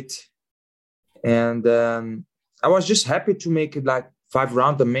little bit. And I was just happy to make it 5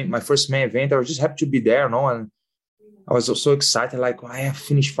 rounds, my first main event. I was just happy to be there, you know, and I was so excited. I have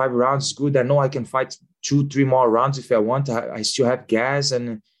finished 5 rounds, it's good. I know I can fight 2-3 more rounds if I want. I still have gas,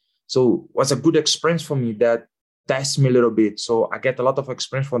 and so it was a good experience for me that tested me a little bit. So I get a lot of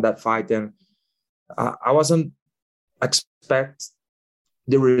experience from that fight, and I wasn't expect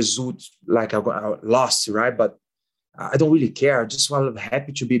the result I lost, right? But I don't really care. I just was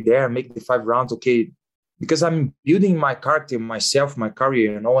happy to be there and make the 5 rounds okay, because I'm building my character, myself, my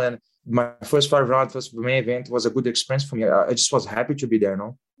career, you know. And my first 5 rounds, first main event was a good experience for me. I just was happy to be there, you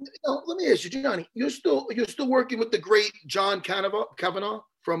know. Now, let me ask you, Johnny, you're still working with the great John Kavanagh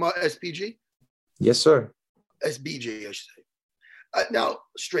from SPG? Yes, sir. SBG, I should say. Now,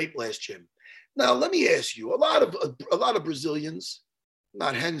 straight blast, Jim. Now, let me ask you, a lot of Brazilians,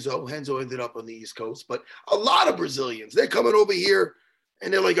 not Renzo ended up on the East Coast, but a lot of Brazilians, they're coming over here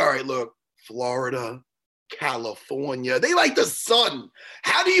and they're like, all right, look, Florida, California, they like the sun.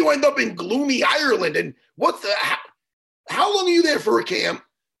 How do you end up in gloomy Ireland? And how long are you there for a camp?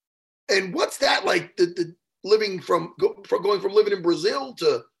 And what's that like, the living going from living in Brazil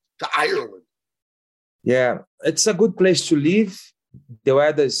to Ireland? Yeah, it's a good place to live. The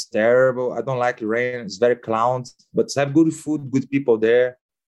weather is terrible. I don't like rain. It's very cloudy, but it's have good food, good people there.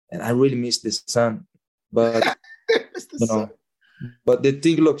 And I really miss the sun. But, you know, but the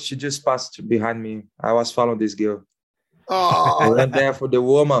thing, look, she just passed behind me. I was following this girl. Oh, I went there for the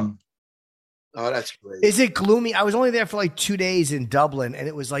woman. Oh, that's great. Is it gloomy? I was only there for 2 days in Dublin, and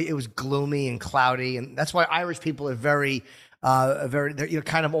it was gloomy and cloudy, and that's why Irish people are very, they're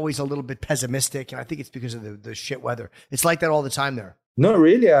kind of always a little bit pessimistic, and I think it's because of the shit weather. It's like that all the time there. No,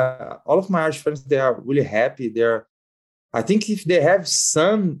 really. All of my Irish friends, they are really happy. I think if they have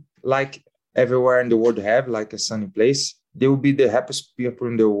sun, like everywhere in the world have, like a sunny place, they will be the happiest people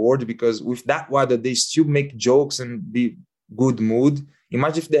in the world, because with that weather, they still make jokes and be good mood.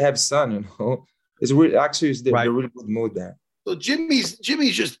 Imagine if they have sun, you know. It's really the really good mood there. So Jimmy's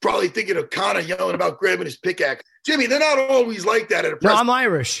just probably thinking of Connor yelling about grabbing his pickaxe. Jimmy, they're not always like that at a press. No, I'm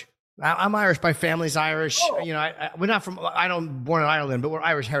Irish. I'm Irish. My family's Irish. Oh. You know, we're not from. I don't born in Ireland, but we're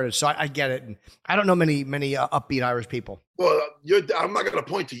Irish heritage, so I get it. And I don't know many upbeat Irish people. Well, I'm not going to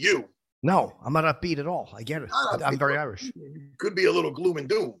point to you. No, I'm not upbeat at all. I get it. I'm very Irish. Could be a little gloom and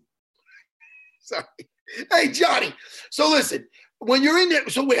doom. Sorry. Hey, Johnny. So listen, when you're in there,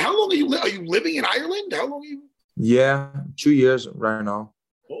 so wait, how long are you living in Ireland? How long are you? Yeah, 2 years right now.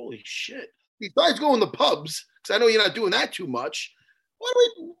 Holy shit. Besides going to pubs, because I know you're not doing that too much, what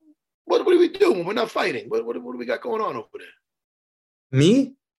do we do when we're not fighting? What do we got going on over there?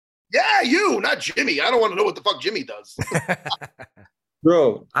 Me? Yeah, you, not Jimmy. I don't want to know what the fuck Jimmy does.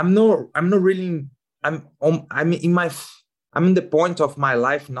 Bro, I'm in the point of my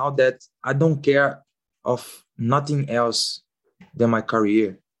life now that I don't care of nothing else than my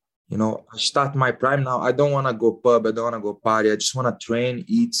career. You know, I start my prime now. I don't want to go pub. I don't want to go party. I just want to train,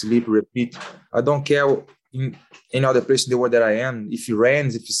 eat, sleep, repeat. I don't care in any other place in the world that I am. If it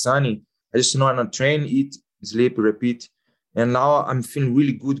rains, if it's sunny, I just know I'm gonna train, eat, sleep, repeat. And now I'm feeling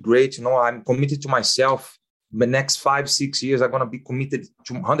really good, great. I'm committed to myself. The next 5-6 years, I'm gonna be committed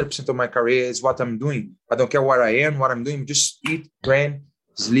to 100% of my career. Is what I'm doing. I don't care where I am, what I'm doing. Just eat, train,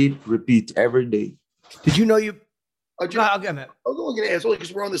 sleep, repeat every day. Did you know you? I was only going to ask, only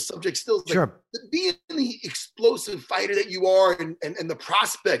because we're on this subject still. Sure. Being the explosive fighter that you are and the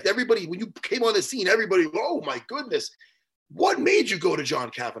prospect, everybody, when you came on the scene, everybody, oh my goodness. What made you go to John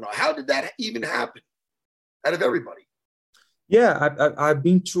Kavanagh? How did that even happen out of everybody? Yeah, I've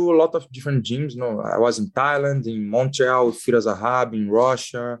been through a lot of different gyms. I was in Thailand, in Montreal, with Firas Zahabi, in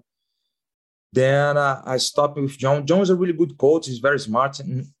Russia. Then I stopped with John. John is a really good coach. He's very smart.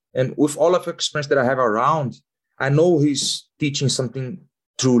 And with all of the experience that I have around, I know he's teaching something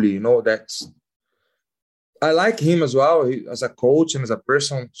truly, that's, I like him as well as a coach and as a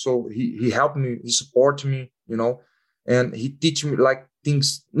person. So he helped me, he supported me, and he teach me like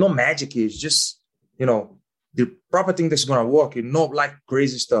things, no magic is just, the proper thing that's going to work, not like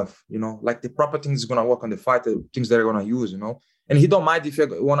crazy stuff, like the proper things is going to work on the fight, the things that are going to use, and he don't mind if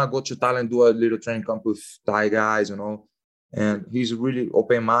you want to go to Thailand, do a little training camp with Thai guys, and he's really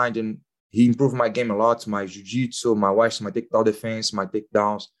open-minded and he improved my game a lot, my jiu-jitsu, my takedown defense, my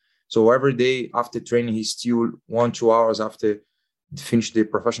takedowns. So every day after training, he's still 1-2 hours after finish the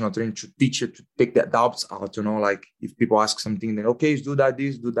professional training to teach you to take that doubts out, like if people ask something, then okay, do that,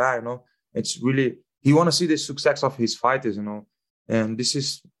 this, do that, It's really, he want to see the success of his fighters, and this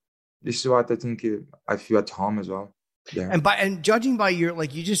is what I think I feel at home as well. Yeah. And judging by your,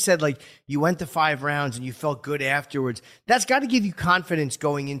 like you just said, like you went to 5 rounds and you felt good afterwards. That's got to give you confidence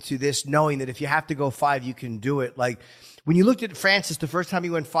going into this, knowing that if you have to go 5, you can do it. Like when you looked at Francis, the first time he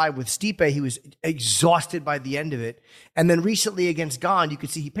went 5 with Stipe, he was exhausted by the end of it. And then recently against Gane, you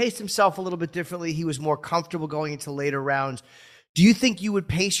could see he paced himself a little bit differently. He was more comfortable going into later rounds. Do you think you would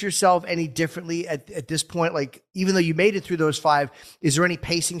pace yourself any differently at this point? Like, even though you made it through those 5, is there any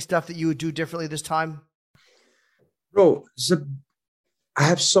pacing stuff that you would do differently this time? Bro, I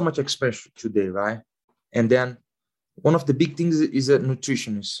have so much experience today, right? And then one of the big things is a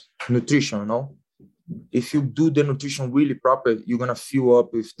nutrition, If you do the nutrition really proper, you're going to fill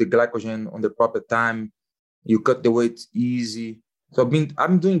up with the glycogen on the proper time. You cut the weight easy. So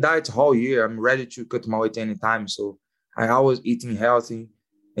I'm doing diets all year. I'm ready to cut my weight anytime. So I always eating healthy.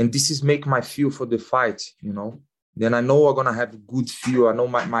 And this is make my feel for the fight, Then I know I'm going to have a good feel. I know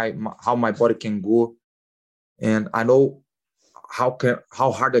my how my body can go. And I know how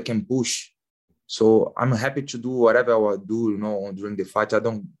hard I can push. So I'm happy to do whatever I will do, during the fight.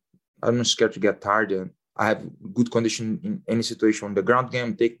 I'm not scared to get tired. And I have good condition in any situation, on the ground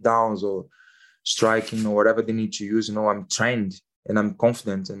game, takedowns or striking or whatever they need to use. I'm trained and I'm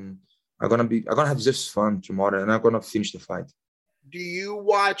confident, and I'm gonna have just fun tomorrow, and I'm gonna finish the fight. Do you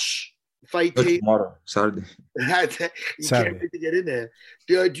watch fight tape? Tomorrow, Saturday. Can't wait to get in there.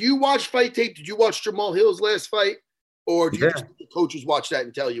 Do you watch fight tape? Did you watch Jamal Hill's last fight? Or do you just let the coaches watch that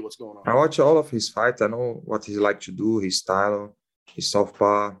and tell you what's going on? I watch all of his fights. I know what he like to do, his style, his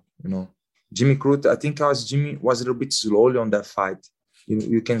southpaw, Jimmy Crute, I think Jimmy was a little bit slowly on that fight.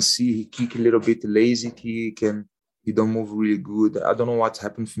 You can see he kick a little bit lazy kick and he don't move really good. I don't know what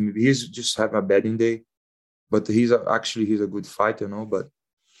happened for me. He's just having a bad day. But he's a good fighter, but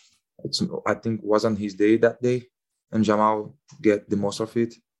I think wasn't his day that day, and Jamal get the most of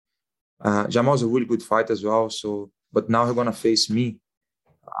it. Jamal's a really good fighter as well. So, but now he's gonna face me.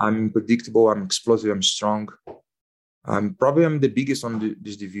 I'm unpredictable. I'm explosive. I'm strong. I'm the biggest on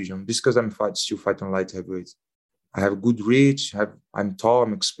this division. Just because I'm still fighting light heavyweight. I have good reach. I'm tall.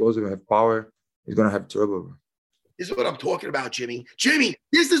 I'm explosive. I have power. He's gonna have trouble. This is what I'm talking about, Jimmy. Jimmy,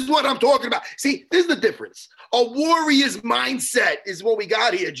 this is what I'm talking about. See, this is the difference. A warrior's mindset is what we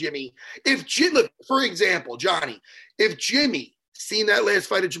got here, Jimmy. Look, for example, Johnny, if Jimmy seen that last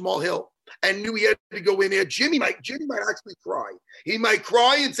fight of Jamal Hill and knew he had to go in there, Jimmy might actually cry. He might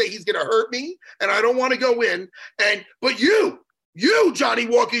cry and say he's going to hurt me and I don't want to go in. But you, Johnny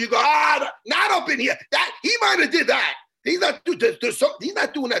Walker, you go, not up in here. That he might have did that. He's not doing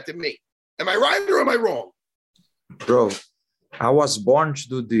that to me. Am I right or am I wrong? Bro, I was born to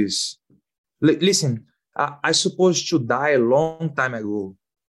do this. Listen, I supposed to die a long time ago.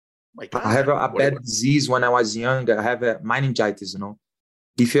 My God. I have a bad disease when I was young. I have a meningitis,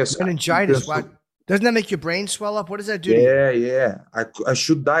 Meningitis? Doesn't that make your brain swell up? What does that do to you? Yeah. I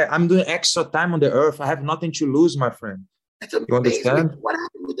should die. I'm doing extra time on the earth. I have nothing to lose, my friend. That's amazing. You understand? What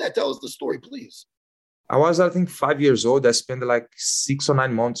happened with that? Tell us the story, please. I was, I think, 5 years old. I spent like 6 or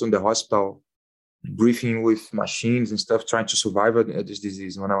 9 months in the hospital, breathing with machines and stuff, trying to survive this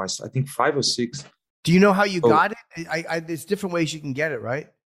disease when I was, I think, 5 or 6. Do you know how you got it? There's different ways you can get it, right?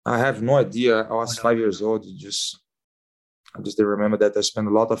 I have no idea. I was 5 years old. I just didn't remember that I spent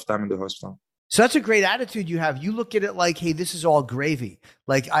a lot of time in the hospital. So that's a great attitude you have. You look at it like, hey, this is all gravy.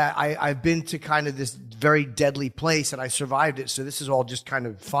 Like I've been to kind of this very deadly place and I survived it. So this is all just kind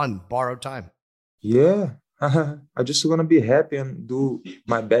of fun, borrowed time. Yeah. I just want to be happy and do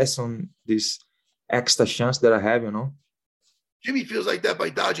my best on this extra chance that I have, Jimmy feels like that by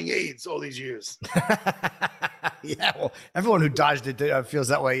dodging AIDS all these years. Yeah, well, everyone who dodged it feels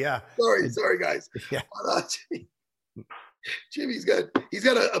that way, yeah. Sorry, guys. Yeah. But, Jimmy's got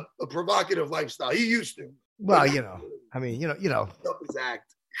a provocative lifestyle. He used to. Well, I mean, Up his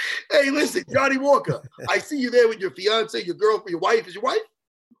act. Hey, listen, Johnny Walker. I see you there with your fiance, your girlfriend, your wife. Is your wife?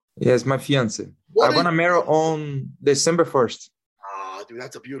 Yes, my fiance. I'm gonna marry on December 1st. Ah, dude,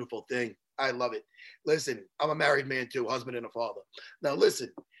 that's a beautiful thing. I love it. Listen, I'm a married man too, husband and a father. Now,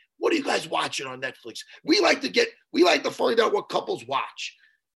 listen, what are you guys watching on Netflix? We like to find out what couples watch.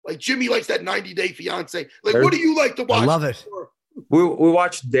 Like Jimmy likes that 90-Day Fiance. Like, what do you like to watch? I love it. We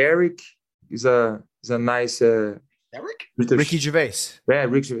watched Derek. He's a nice Derek? Ricky Gervais. Yeah,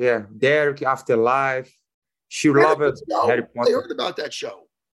 Ricky. Yeah, Derek, Afterlife. She loved it. Harry Potter. I heard about that show.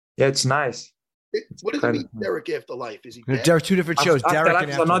 Yeah, it's nice. What does it mean, Derek Afterlife? Is he dead? There are two different shows. Derek and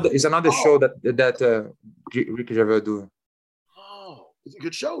is another show that Ricky Gervais do. Oh, it's a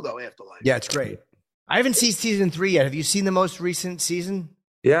good show though. Afterlife. Yeah, it's great. I haven't seen season 3 yet. Have you seen the most recent season?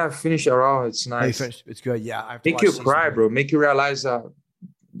 Yeah, I finished it all. It's nice. It's good. Yeah, I have to make you cry, bro. Make you realize the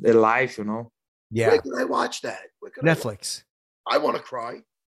life. Yeah. Where can I watch that? Netflix. I want to cry.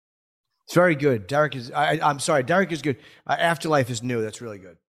 It's very good. Derek is. I'm sorry. Derek is good. Afterlife is new. That's really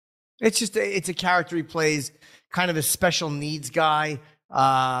good. It's just it's a character he plays, kind of a special needs guy.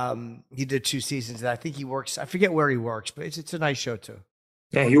 He did 2 seasons. I think he works. I forget where he works, but it's a nice show too.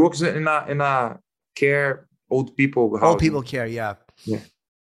 Yeah, he works in a care old people house. Old people care. Yeah. Yeah.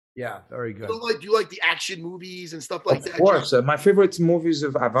 Yeah, very good. So, do you like the action movies and stuff like that? Of course. My favorite movies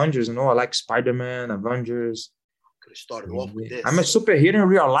of Avengers, I like Spider-Man, Avengers. Could have started off with this. I'm a superhero in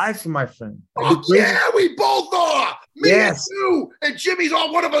real life, my friend. Oh, yeah, we both are. Me and you. And Jimmy's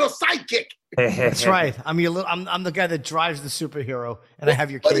on one of us a sidekick. That's right. I'm the guy that drives the superhero, and I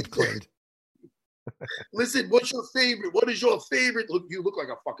have your cape cleared. Listen, what's your favorite? What is your favorite? Look, you look like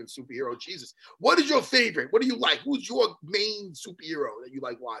a fucking superhero. Jesus. What is your favorite? What do you like? Who's your main superhero that you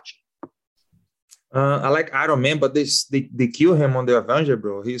like watching? I like Iron Man, but they kill him on the Avenger,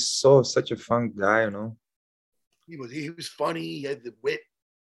 bro. He's such a fun guy, He was funny. He had the wit.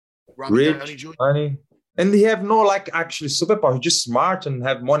 Rich, funny. And he have no actually superpower. He's just smart and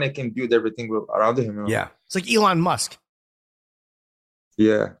have money, can build everything around him. Yeah. It's like Elon Musk.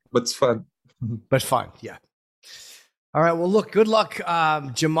 Yeah, but it's fun. But fun, yeah. All right, well, look, good luck,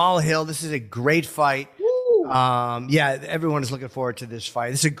 Jamal Hill. This is a great fight. Yeah, everyone is looking forward to this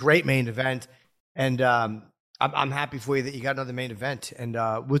fight. This is a great main event, and I'm happy for you that you got another main event. And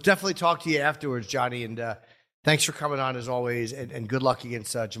we'll definitely talk to you afterwards, Johnny, and thanks for coming on as always, and good luck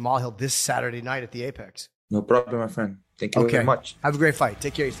against Jamal Hill this Saturday night at the Apex. No problem, my friend. Thank you very much. Have a great fight.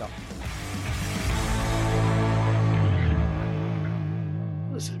 Take care of yourself.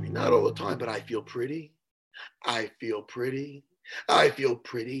 Listen, not all the time, but I feel pretty. I feel pretty. I feel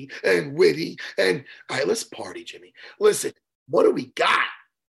pretty and witty. And all right, let's party, Jimmy. Listen, what do we got?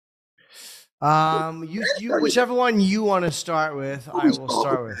 You whichever one you want to start with, I will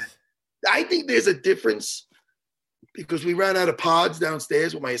start with. I think there's a difference because we ran out of pods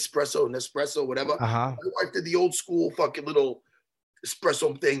downstairs with my espresso and Nespresso, whatever. My wife did the old school fucking little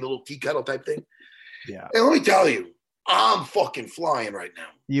espresso thing, the little tea kettle type thing. Yeah. And let me tell you, I'm fucking flying right now.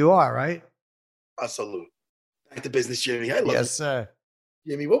 You are, right? I salute. Back to business, Jimmy. I love it. Yes, sir.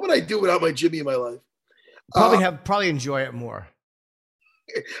 Jimmy, what would I do without my Jimmy in my life? Probably enjoy it more.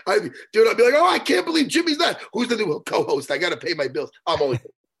 I'd be like, oh, I can't believe Jimmy's not. Who's the new co-host? I got to pay my bills.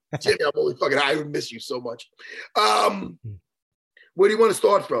 Jimmy, I'm only fucking, I would miss you so much. Where do you want to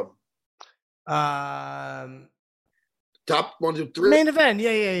start from? Top 1, 2, 3? Main event.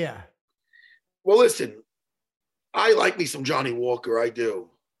 Yeah. Well, listen, I like me some Johnny Walker. I do.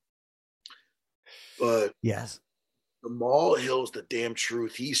 But yes, Jamal Hill's the damn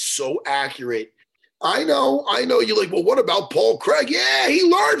truth. He's so accurate. I know. You're like, well, what about Paul Craig? Yeah, he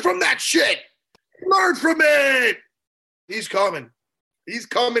learned from that shit. Learn from it. He's coming. He's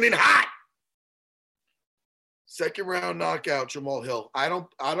coming in hot. Second round knockout, Jamal Hill. I know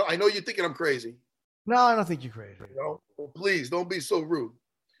you're thinking I'm crazy. No, I don't think you're crazy. Well, please don't be so rude.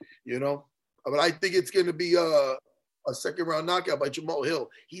 But I think it's going to be a second round knockout by Jamal Hill.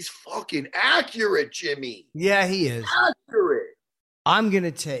 He's fucking accurate, Jimmy. Yeah, he is. Accurate. I'm going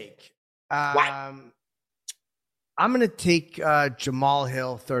to take. I'm I'm going to take Jamal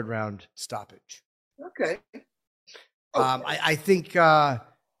Hill, third round stoppage. Okay. I think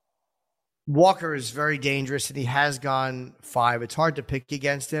Walker is very dangerous, and he has gone 5. It's hard to pick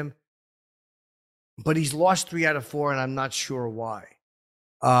against him, but he's lost 3 out of 4, and I'm not sure why.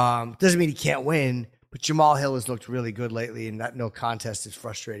 Doesn't mean he can't win, but Jamal Hill has looked really good lately, and that no contest is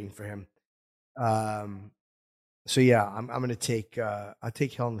frustrating for him. So yeah, I'm going to take I'll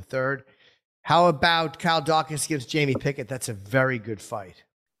take Hill in the third. How about Kyle Dawkins against Jamie Pickett? That's a very good fight.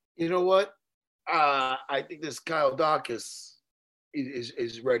 You know what? I think this Kyle Dawkins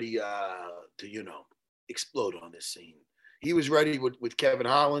is ready to explode on this scene. He was ready with Kevin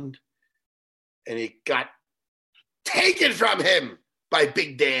Holland, and it got taken from him by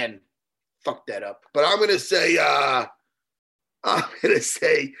Big Dan. Fuck that up. But I'm gonna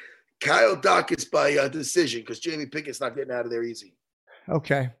say Kyle Dawkins by decision, because Jamie Pickett's not getting out of there easy.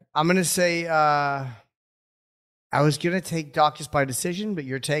 Okay. I'm going to say I was going to take Dawkins by decision, but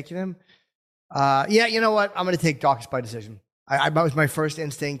you're taking him. Yeah, you know what? I'm going to take Dawkins by decision. That was my first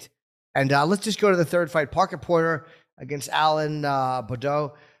instinct. And let's just go to the third fight. Parker Porter against Alan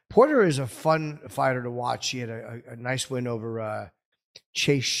Bordeaux. Porter is a fun fighter to watch. He had a nice win over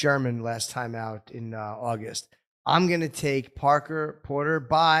Chase Sherman last time out in August. I'm going to take Parker Porter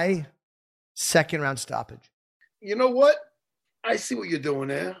by second round stoppage. You know what? I see what you're doing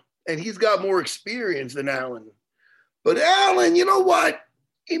there. And he's got more experience than Allen. But Allen, you know what?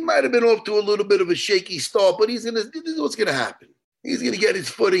 He might have been off to a little bit of a shaky start, but this is what's going to happen. He's going to get his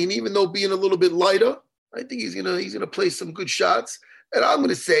footing, even though being a little bit lighter, I think he's going to play some good shots. And I'm going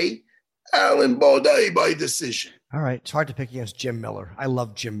to say Alan Bordeaux by decision. All right. It's hard to pick against Jim Miller. I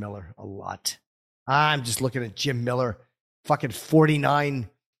love Jim Miller a lot. I'm just looking at Jim Miller, fucking 49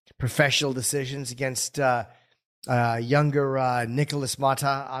 professional decisions against younger Nicholas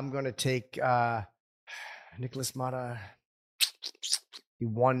Mata. I'm going to take Nicholas Mata. He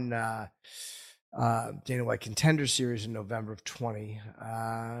won Dana White Contender Series in November of 20.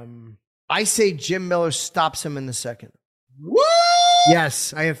 I say Jim Miller stops him in the second. What?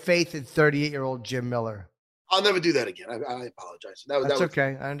 Yes, I have faith in 38-year-old Jim Miller. I'll never do that again. I apologize. That's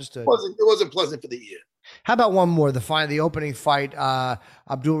okay. I understood. It wasn't pleasant for the ear. How about one more? The opening fight,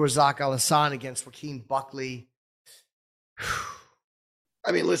 Abdul Razak Al-Hassan against Joaquin Buckley.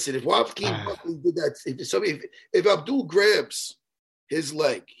 I mean, listen, if Joaquin Buckley did that, if Abdul grabs his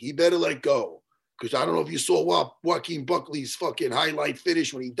leg, he better let go. Because I don't know if you saw Joaquin Buckley's fucking highlight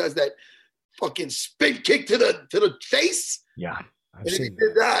finish when he does that fucking spin kick to the face. Yeah. And if he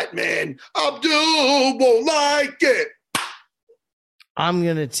did that, man, Abdul won't like it. I'm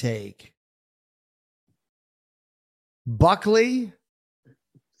going to take Buckley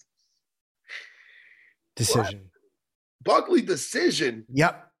decision. What? Buckley decision?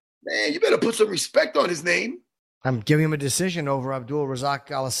 Yep. Man, you better put some respect on his name. I'm giving him a decision over Abdul Razak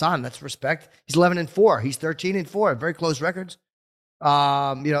Al-Hassan. That's respect. He's 11-4. He's 13-4. Very close records.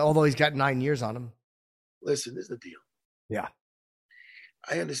 Although he's got 9 years on him. Listen, this is the deal. Yeah.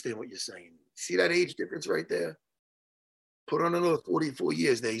 I understand what you're saying. See that age difference right there? Put on another 44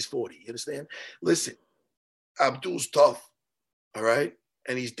 years there. He's 40. You understand? Listen, Abdul's tough, all right?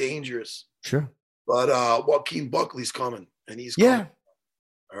 And he's dangerous. Sure. But Joaquin Buckley's coming, and he's coming.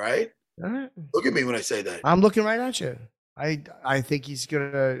 All right? All right. Look at me when I say that. I'm looking right at you. I think he's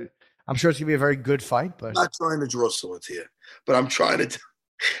going to – I'm sure it's going to be a very good fight. But I'm not trying to draw swords here, but I'm trying to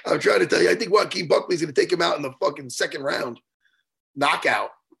tell you, I think Joaquin Buckley's going to take him out in the fucking second round.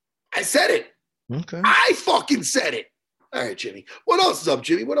 Knockout. I said it. Okay. I fucking said it. All right, Jimmy. What else is up,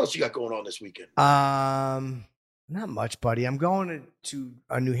 Jimmy? What else you got going on this weekend? Not much, buddy. I'm going to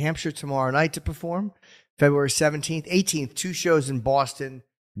New Hampshire tomorrow night to perform. February 17th, 18th, 2 shows in Boston.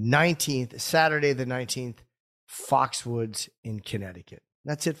 19th, Saturday the 19th, Foxwoods in Connecticut.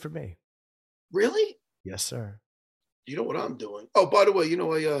 That's it for me. Really? Yes, sir. You know what I'm doing? Oh, by the way,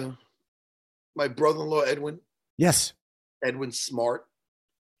 my brother-in-law, Edwin. Yes. Edwin Smart,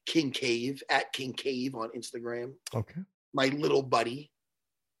 King Cave, at King Cave on Instagram. Okay. My little buddy.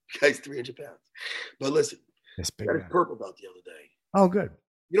 Guy's 300 pounds. But listen, big got guy. his purple belt the other day. Oh, good.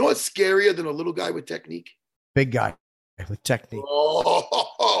 You know what's scarier than a little guy with technique? Big guy with technique.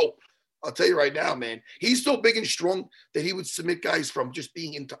 Oh, I'll tell you right now, man. He's so big and strong that he would submit guys from just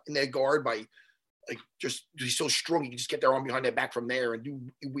being in their guard by, he's so strong. He can just get their arm behind their back from there and do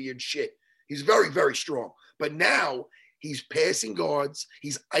weird shit. He's very, very strong. But now he's passing guards,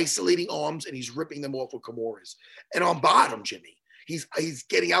 he's isolating arms, and he's ripping them off with Kimuras. And on bottom, Jimmy, he's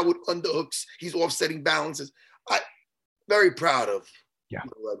getting out with underhooks. He's offsetting balances. Very proud of Edwin.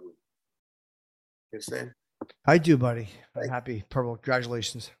 You understand? I do, buddy. I'm happy. Purple.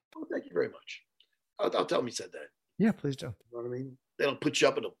 Congratulations. Oh, thank you very much. I'll tell him he said that. Yeah, please do. You know what I mean? They'll put you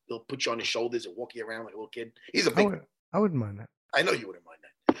up and they'll put you on his shoulders and walk you around like a little kid. He's a big. I wouldn't mind that. I know you wouldn't mind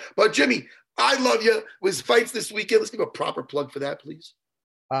that. But Jimmy, I love you. Was fights this weekend? Let's give a proper plug for that, please.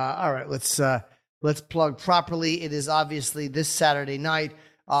 All right, let's plug properly. It is obviously this Saturday night,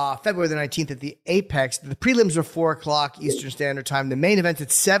 February the 19th at the Apex. The prelims are 4:00 Eastern Standard Time. The main event's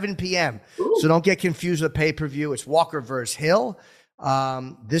at 7 p.m. So don't get confused with pay-per-view. It's Walker versus Hill.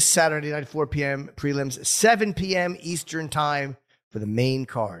 This Saturday night, 4 p.m. prelims, 7 p.m. Eastern Time for the main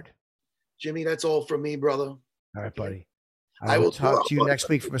card. Jimmy, that's all from me, brother. All right, buddy. I will talk to you next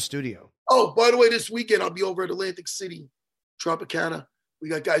week from a studio. Oh, by the way, this weekend I'll be over at Atlantic City, Tropicana. We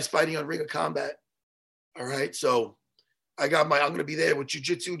got guys fighting on Ring of Combat. All right, so I'm going to be there with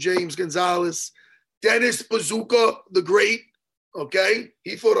Jiu-Jitsu James Gonzalez, Dennis Bazooka, the Great. Okay,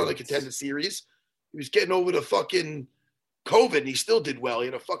 he fought on the Contender Series. He was getting over the fucking COVID, and he still did well. He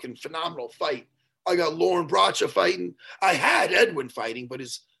had a fucking phenomenal fight. I got Lauren Bracha fighting. I had Edwin fighting, but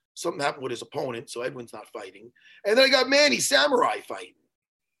something happened with his opponent, so Edwin's not fighting. And then I got Manny Samurai fighting.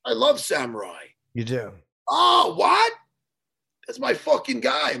 I love Samurai. You do? Oh, what? That's my fucking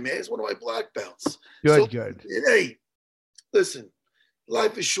guy, man. It's one of my black belts. Good. Hey, listen,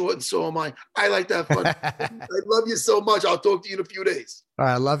 life is short and so am I. I like that fun. I love you so much. I'll talk to you in a few days. All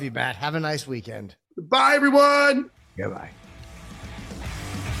right, I love you, Matt. Have a nice weekend. Bye, everyone. Goodbye.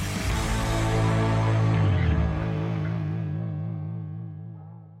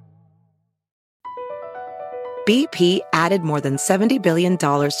 BP added more than $70 billion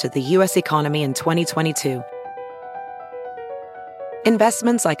to the U.S. economy in 2022.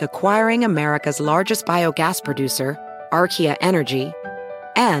 Investments like acquiring America's largest biogas producer, Archaea Energy,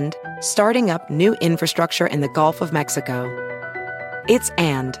 and starting up new infrastructure in the Gulf of Mexico. It's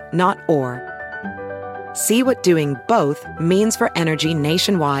and, not or. See what doing both means for energy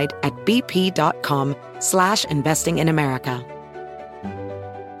nationwide at bp.com/investing in America.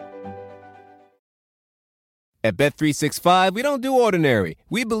 At Bet365, we don't do ordinary.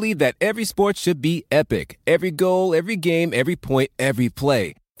 We believe that every sport should be epic. Every goal, every game, every point, every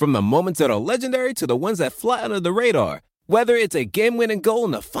play. From the moments that are legendary to the ones that fly under the radar. Whether it's a game-winning goal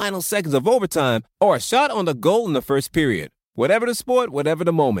in the final seconds of overtime or a shot on the goal in the first period. Whatever the sport, whatever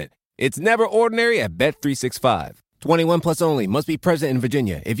the moment. It's never ordinary at Bet365. 21 plus only. Must be present in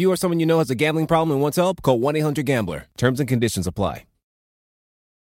Virginia. If you or someone you know has a gambling problem and wants help, call 1-800-GAMBLER. Terms and conditions apply.